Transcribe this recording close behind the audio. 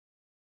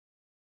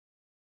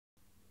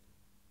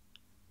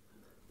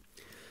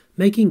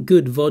Making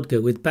good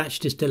vodka with batch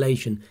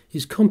distillation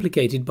is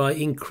complicated by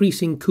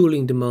increasing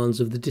cooling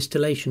demands of the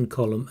distillation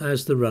column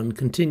as the run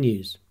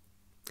continues.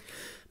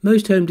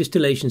 Most home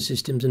distillation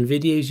systems and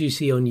videos you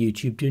see on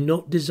YouTube do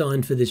not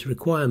design for this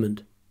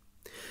requirement.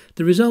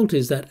 The result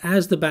is that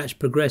as the batch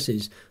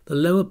progresses, the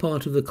lower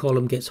part of the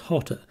column gets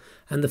hotter,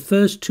 and the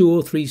first 2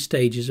 or 3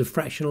 stages of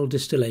fractional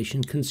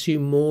distillation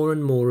consume more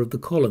and more of the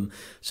column,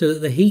 so that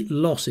the heat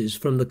losses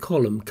from the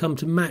column come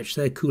to match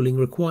their cooling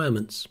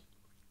requirements.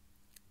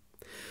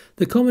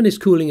 The commonest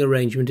cooling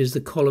arrangement is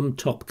the column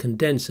top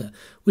condenser,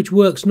 which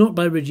works not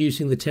by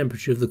reducing the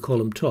temperature of the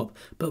column top,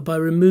 but by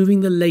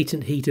removing the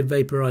latent heat of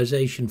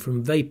vaporization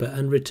from vapor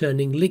and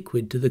returning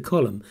liquid to the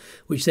column,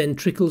 which then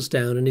trickles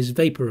down and is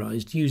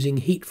vaporized using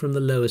heat from the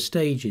lower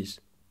stages.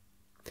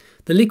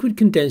 The liquid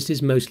condensed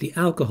is mostly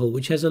alcohol,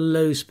 which has a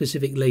low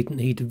specific latent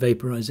heat of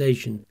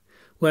vaporization,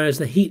 whereas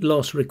the heat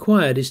loss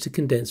required is to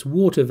condense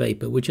water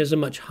vapor, which has a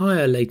much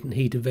higher latent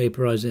heat of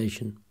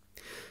vaporization.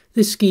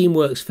 This scheme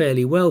works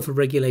fairly well for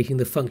regulating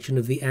the function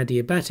of the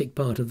adiabatic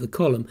part of the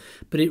column,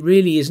 but it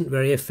really isn't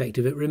very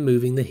effective at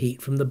removing the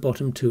heat from the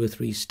bottom 2 or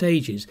 3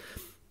 stages,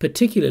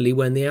 particularly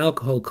when the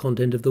alcohol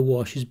content of the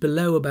wash is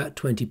below about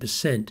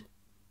 20%,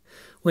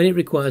 when it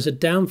requires a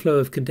downflow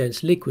of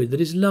condensed liquid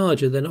that is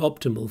larger than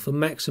optimal for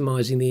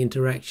maximising the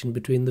interaction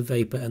between the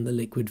vapour and the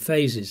liquid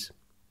phases.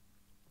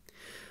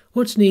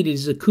 What's needed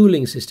is a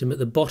cooling system at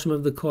the bottom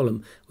of the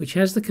column which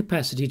has the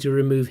capacity to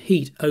remove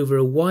heat over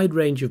a wide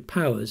range of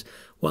powers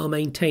while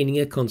maintaining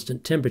a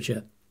constant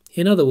temperature.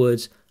 In other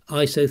words,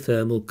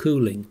 isothermal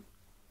cooling.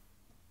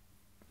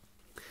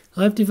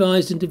 I've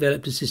devised and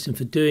developed a system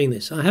for doing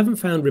this. I haven't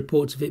found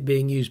reports of it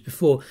being used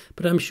before,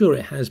 but I'm sure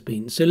it has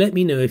been, so let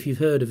me know if you've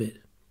heard of it.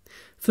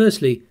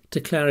 Firstly, to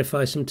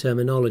clarify some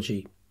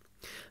terminology.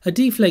 A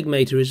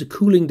deflegmator is a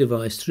cooling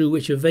device through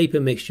which a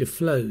vapour mixture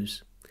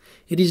flows.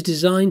 It is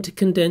designed to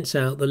condense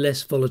out the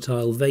less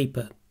volatile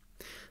vapour.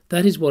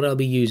 That is what I'll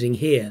be using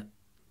here.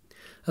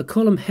 A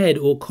column head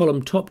or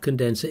column top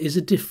condenser is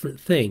a different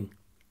thing.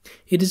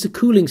 It is a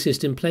cooling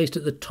system placed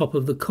at the top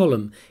of the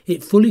column.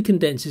 It fully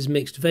condenses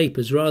mixed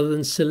vapours rather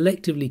than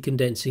selectively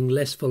condensing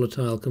less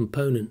volatile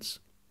components.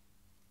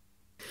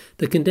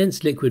 The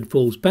condensed liquid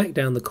falls back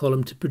down the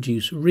column to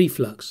produce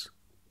reflux.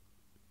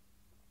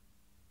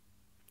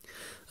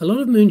 A lot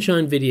of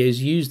moonshine videos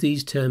use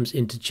these terms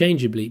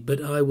interchangeably,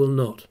 but I will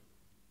not.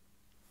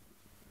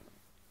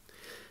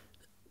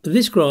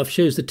 This graph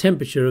shows the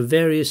temperature of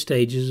various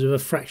stages of a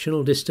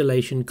fractional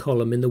distillation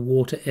column in the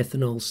water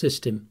ethanol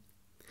system.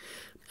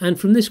 And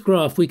from this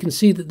graph we can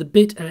see that the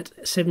bit at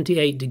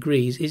 78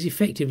 degrees is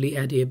effectively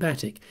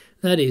adiabatic.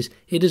 That is,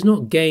 it does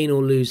not gain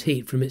or lose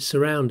heat from its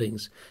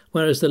surroundings,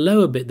 whereas the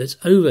lower bit that's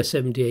over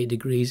 78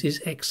 degrees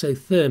is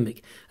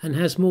exothermic and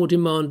has more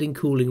demanding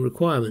cooling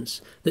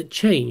requirements that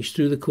change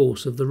through the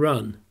course of the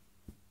run.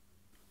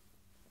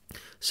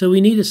 So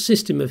we need a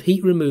system of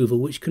heat removal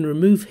which can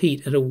remove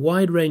heat at a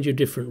wide range of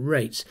different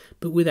rates,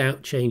 but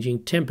without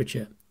changing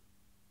temperature.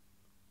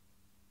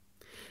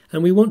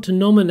 And we want to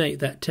nominate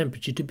that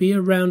temperature to be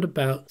around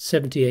about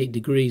 78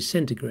 degrees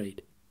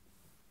centigrade.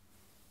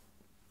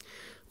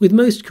 With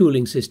most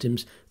cooling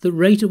systems, the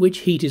rate at which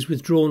heat is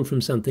withdrawn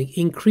from something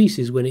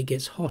increases when it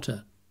gets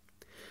hotter.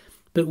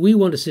 But we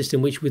want a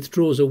system which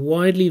withdraws a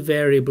widely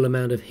variable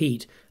amount of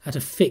heat at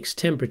a fixed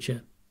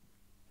temperature.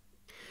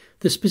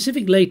 The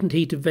specific latent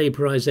heat of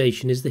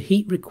vaporization is the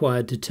heat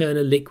required to turn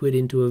a liquid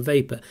into a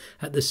vapour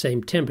at the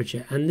same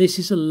temperature, and this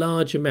is a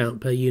large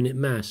amount per unit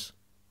mass.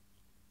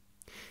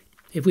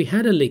 If we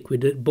had a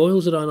liquid that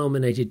boils at our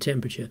nominated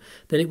temperature,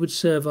 then it would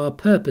serve our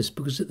purpose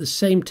because at the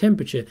same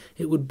temperature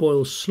it would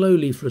boil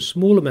slowly for a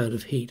small amount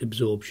of heat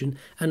absorption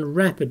and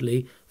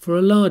rapidly for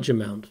a large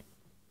amount.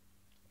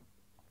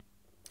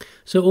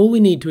 So all we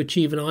need to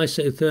achieve an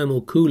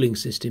isothermal cooling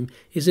system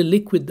is a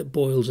liquid that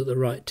boils at the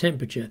right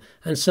temperature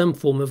and some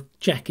form of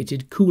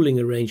jacketed cooling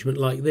arrangement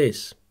like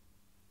this.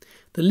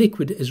 The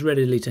liquid is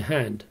readily to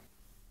hand.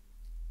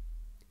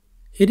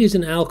 It is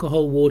an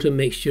alcohol-water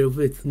mixture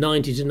with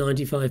 90 to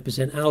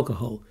 95%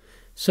 alcohol,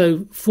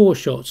 so 4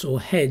 shots or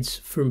heads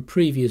from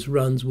previous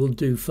runs will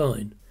do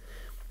fine,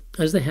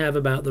 as they have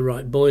about the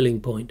right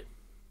boiling point.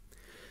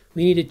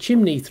 We need a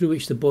chimney through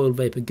which the boiled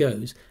vapour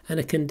goes and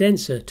a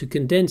condenser to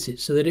condense it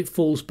so that it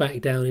falls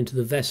back down into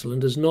the vessel and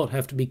does not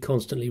have to be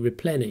constantly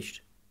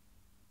replenished.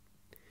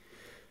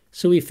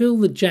 So we fill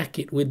the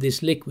jacket with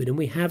this liquid and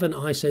we have an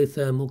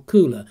isothermal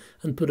cooler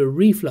and put a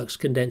reflux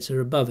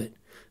condenser above it.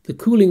 The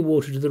cooling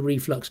water to the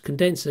reflux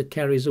condenser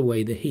carries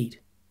away the heat.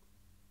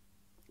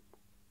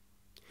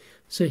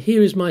 So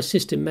here is my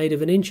system made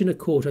of an 1¼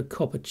 inch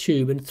copper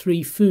tube and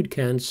 3 food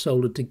cans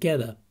soldered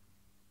together.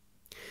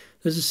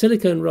 There's a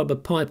silicone rubber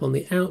pipe on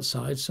the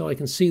outside so I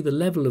can see the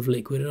level of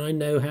liquid and I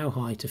know how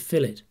high to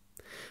fill it,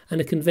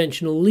 and a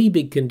conventional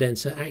Liebig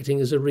condenser acting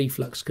as a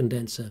reflux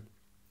condenser.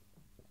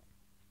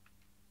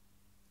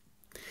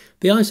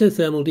 The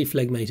Isothermal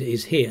Dephlegmator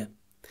is here,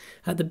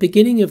 At the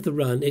beginning of the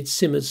run it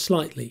simmers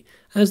slightly.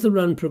 As the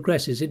run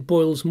progresses it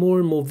boils more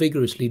and more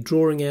vigorously,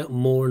 drawing out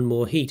more and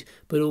more heat,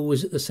 but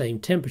always at the same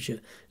temperature,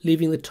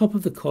 leaving the top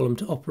of the column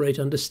to operate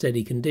under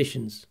steady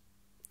conditions.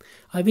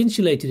 I've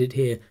insulated it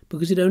here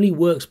because it only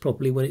works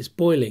properly when it's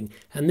boiling,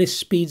 and this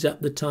speeds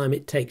up the time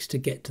it takes to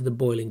get to the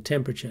boiling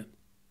temperature.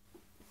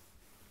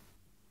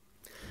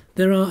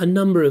 There are a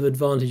number of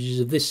advantages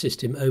of this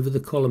system over the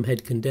column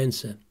head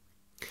condenser.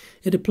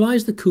 It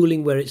applies the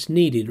cooling where it's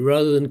needed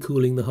rather than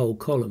cooling the whole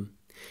column.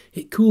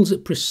 It cools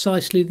at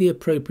precisely the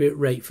appropriate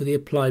rate for the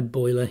applied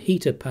boiler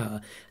heater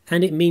power,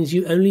 and it means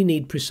you only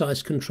need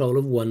precise control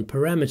of one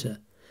parameter,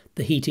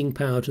 the heating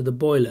power to the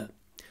boiler.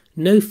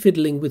 No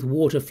fiddling with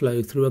water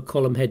flow through a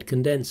column head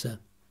condenser.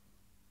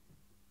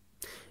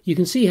 You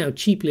can see how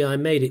cheaply I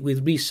made it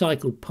with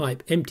recycled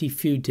pipe, empty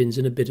food tins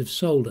and a bit of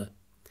solder.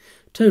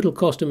 Total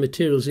cost of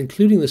materials,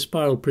 including the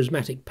spiral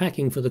prismatic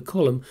packing for the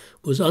column,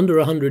 was under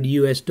 $100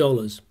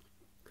 US.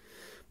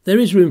 There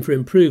is room for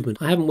improvement.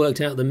 I haven't worked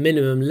out the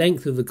minimum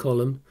length of the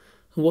column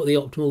and what the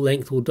optimal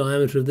length or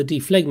diameter of the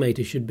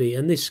deflegmator should be,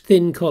 and this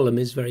thin column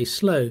is very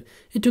slow.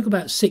 It took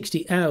about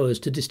 60 hours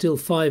to distill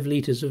 5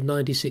 litres of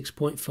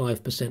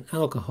 96.5%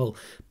 alcohol,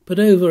 but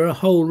over a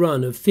whole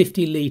run of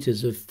 50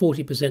 litres of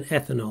 40%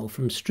 ethanol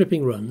from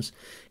stripping runs,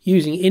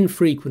 using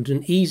infrequent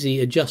and easy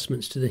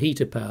adjustments to the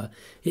heater power,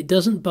 it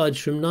doesn't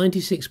budge from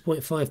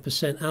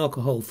 96.5%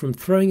 alcohol from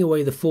throwing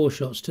away the 4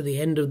 shots to the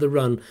end of the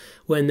run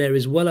when there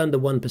is well under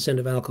 1%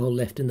 of alcohol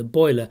left in the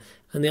boiler,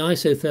 and the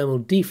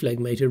Isothermal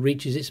Dephlegmator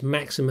reaches its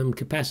maximum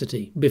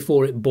capacity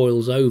before it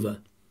boils over.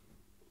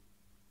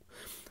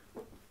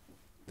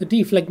 The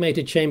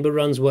deflegmator chamber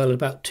runs well at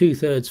about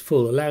 2/3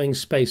 full, allowing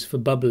space for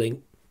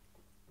bubbling.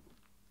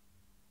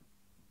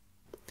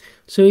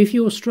 So if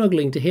you're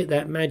struggling to hit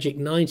that magic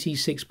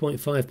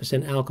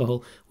 96.5%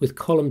 alcohol with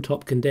column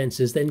top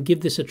condensers, then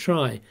give this a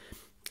try,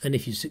 and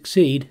if you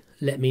succeed,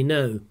 let me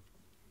know.